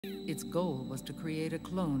Its goal was to create a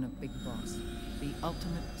clone of Big Boss, the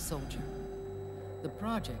ultimate soldier. The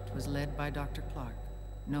project was led by Dr. Clark,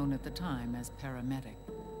 known at the time as Paramedic.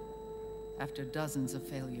 After dozens of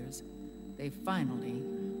failures, they finally,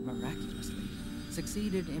 miraculously,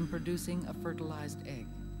 succeeded in producing a fertilized egg.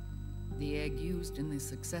 The egg used in the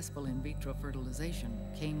successful in vitro fertilization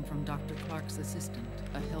came from Dr. Clark's assistant,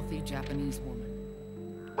 a healthy Japanese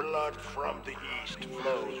woman. Blood from the east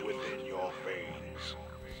flows within your veins.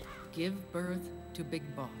 Give birth to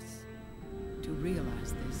Big Boss. To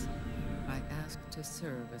realize this, I asked to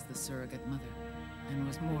serve as the surrogate mother, and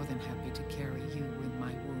was more than happy to carry you in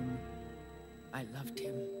my womb. I loved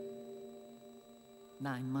him.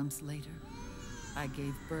 9 months later, I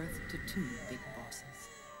gave birth to 2 Big Bosses,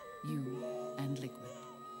 you and Liquid.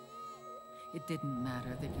 It didn't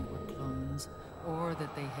matter that you were clones, or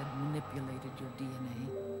that they had manipulated your DNA.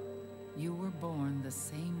 You were born the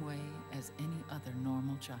same way as any other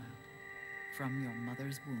normal child, from your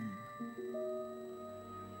mother's womb.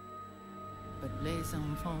 But Les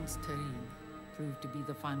Enfants Terribles proved to be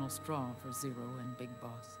the final straw for Zero and Big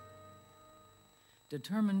Boss.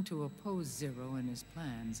 Determined to oppose Zero and his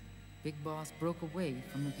plans, Big Boss broke away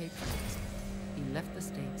from the Patriots. He left the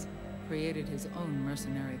States, created his own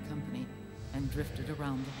mercenary company, and drifted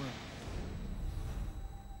around the world.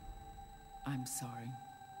 I'm sorry.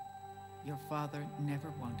 Your father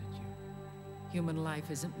never wanted you. Human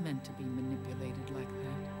life isn't meant to be manipulated like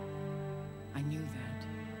that. I knew that,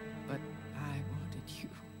 but I wanted you.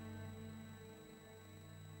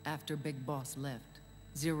 After Big Boss left,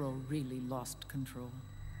 Zero really lost control.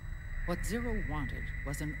 What Zero wanted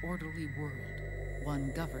was an orderly world,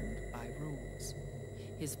 one governed by rules.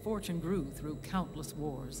 His fortune grew through countless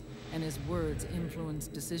wars, and his words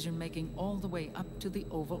influenced decision-making all the way up to the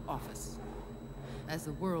Oval Office. As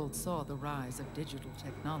the world saw the rise of digital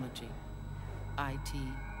technology, IT,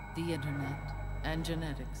 the internet, and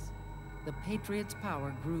genetics, the Patriots'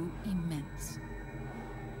 power grew immense.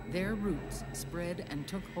 Their roots spread and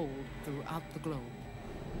took hold throughout the globe.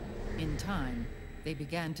 In time, they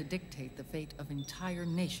began to dictate the fate of entire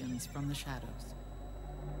nations from the shadows.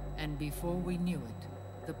 And before we knew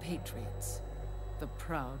it, the Patriots, the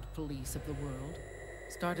proud police of the world,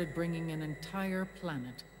 started bringing an entire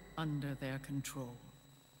planet under their control.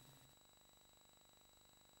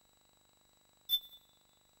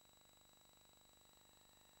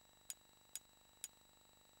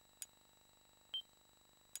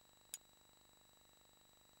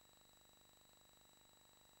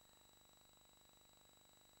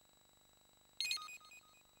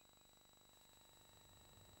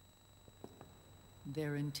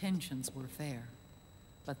 Their intentions were fair,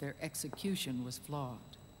 but their execution was flawed.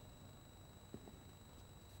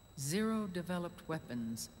 Zero developed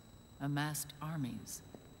weapons, amassed armies,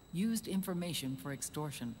 used information for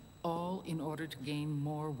extortion, all in order to gain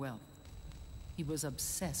more wealth. He was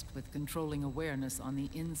obsessed with controlling awareness on the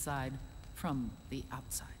inside from the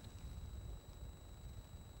outside.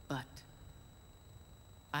 But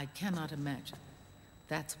I cannot imagine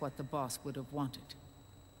that's what the boss would have wanted.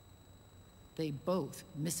 They both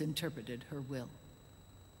misinterpreted her will.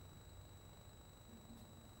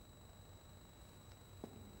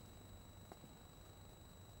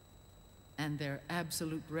 And their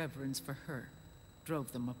absolute reverence for her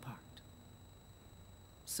drove them apart.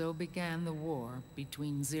 So began the war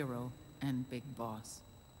between Zero and Big Boss.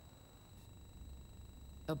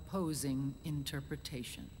 Opposing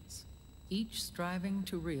interpretations, each striving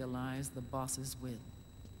to realize the boss's will.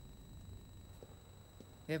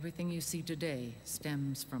 Everything you see today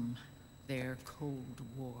stems from their Cold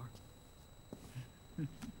War.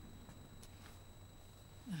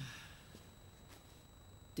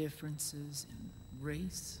 Differences in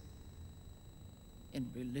race, in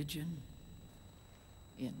religion,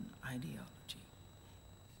 in ideology.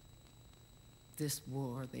 This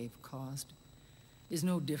war they've caused is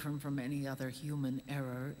no different from any other human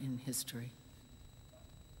error in history.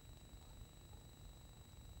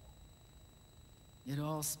 It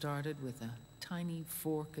all started with a tiny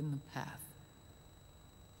fork in the path,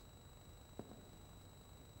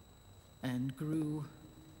 and grew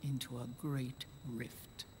into a great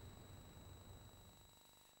rift.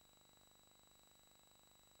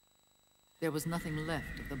 There was nothing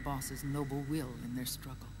left of the boss's noble will in their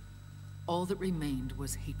struggle. All that remained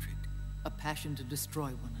was hatred, a passion to destroy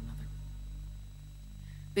one another.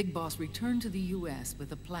 Big Boss returned to the US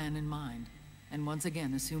with a plan in mind, and once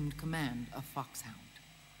again assumed command of Foxhound.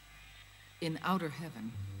 In Outer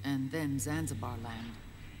Heaven, and then Zanzibar Land,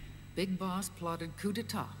 Big Boss plotted coup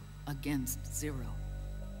d'etat against Zero.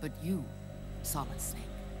 But you, Solid Snake,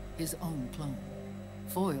 his own clone,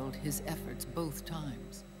 foiled his efforts both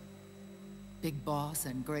times. Big Boss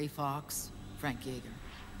and Gray Fox, Frank Yeager,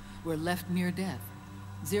 were left near death.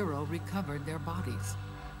 Zero recovered their bodies.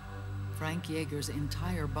 Frank Yeager's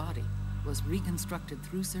entire body was reconstructed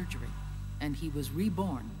through surgery, and he was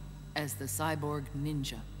reborn as the cyborg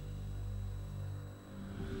ninja.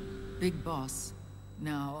 Big Boss,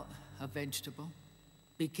 now a vegetable,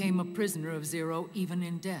 became a prisoner of Zero even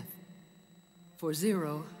in death. For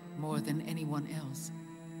Zero, more than anyone else,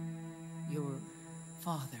 your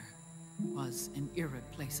father was an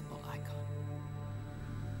irreplaceable icon.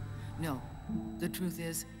 No, the truth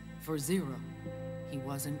is, for Zero, he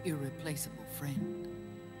was an irreplaceable friend.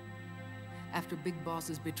 After Big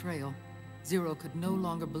Boss's betrayal, Zero could no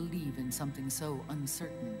longer believe in something so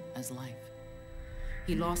uncertain as life.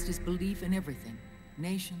 He lost his belief in everything.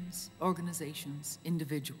 Nations, organizations,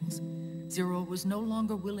 individuals. Zero was no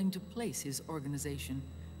longer willing to place his organization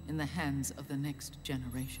in the hands of the next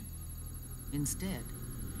generation. Instead,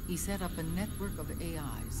 he set up a network of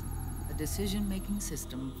AIs, a decision-making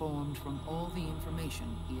system formed from all the information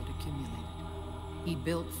he had accumulated. He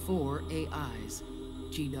built 4 AIs,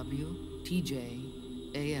 GW,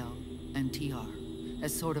 TJ, AL, and TR,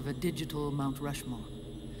 as sort of a digital Mount Rushmore,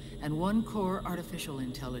 and 1 core artificial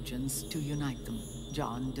intelligence to unite them,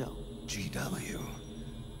 John Doe. GW.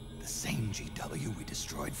 The same GW we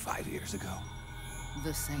destroyed 5 years ago.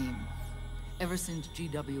 The same. Ever since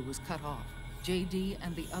GW was cut off, JD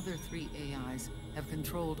and the other 3 AIs have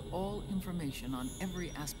controlled all information on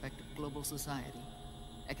every aspect of global society.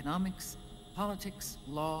 Economics, politics,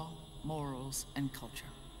 law, morals, and culture.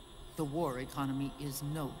 The war economy is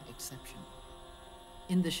no exception.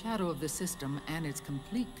 In the shadow of the system and its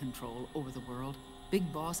complete control over the world,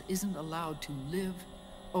 Big Boss isn't allowed to live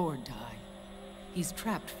or die. He's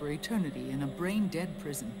trapped for eternity in a brain-dead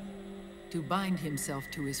prison. To bind himself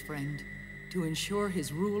to his friend, to ensure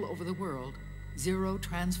his rule over the world, Zero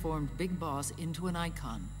transformed Big Boss into an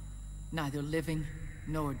icon, neither living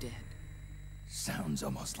nor dead. Sounds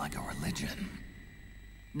almost like a religion.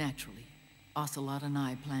 Naturally, Ocelot and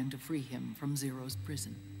I plan to free him from Zero's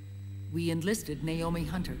prison. We enlisted Naomi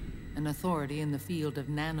Hunter, an authority in the field of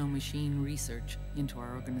nanomachine research, into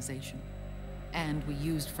our organization. And we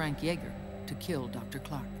used Frank Yeager to kill Dr.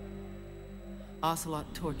 Clark.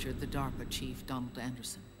 Ocelot tortured the DARPA chief, Donald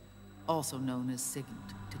Anderson, also known as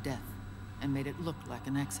Sigint, to death, and made it look like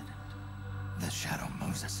an accident. The Shadow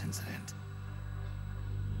Moses incident.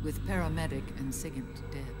 With Paramedic and Sigint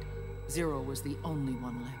dead, Zero was the only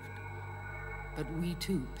one left. But we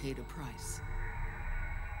too paid a price.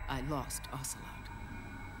 I lost Ocelot.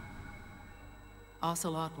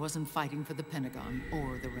 Ocelot wasn't fighting for the Pentagon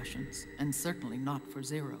or the Russians, and certainly not for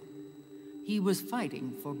Zero. He was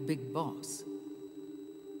fighting for Big Boss.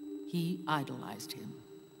 He idolized him.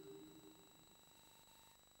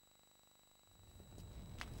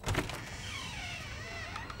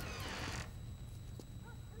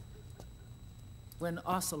 When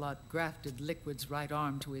Ocelot grafted Liquid's right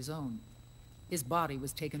arm to his own, his body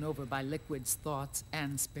was taken over by Liquid's thoughts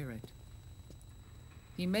and spirit.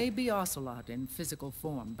 He may be Ocelot in physical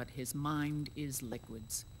form, but his mind is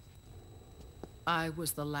Liquid's. I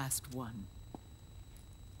was the last one.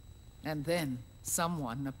 And then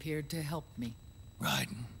someone appeared to help me.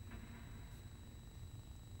 Raiden.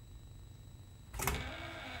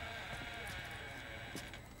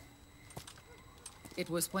 It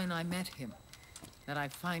was when I met him that I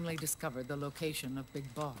finally discovered the location of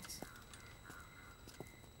Big Boss.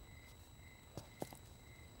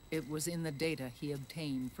 It was in the data he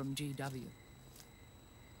obtained from GW.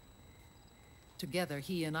 Together,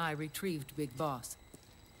 he and I retrieved Big Boss.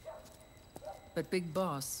 But Big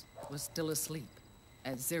Boss was still asleep,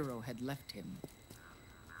 as Zero had left him.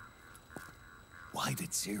 Why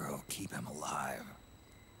did Zero keep him alive?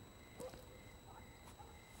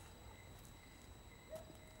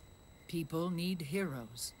 People need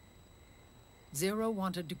heroes. Zero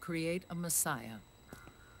wanted to create a messiah.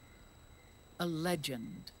 A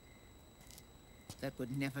legend that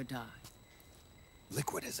would never die.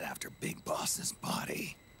 Liquid is after Big Boss's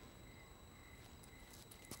body.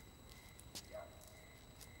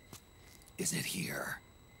 Is it here?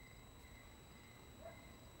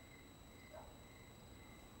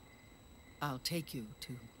 I'll take you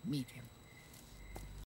to meet him.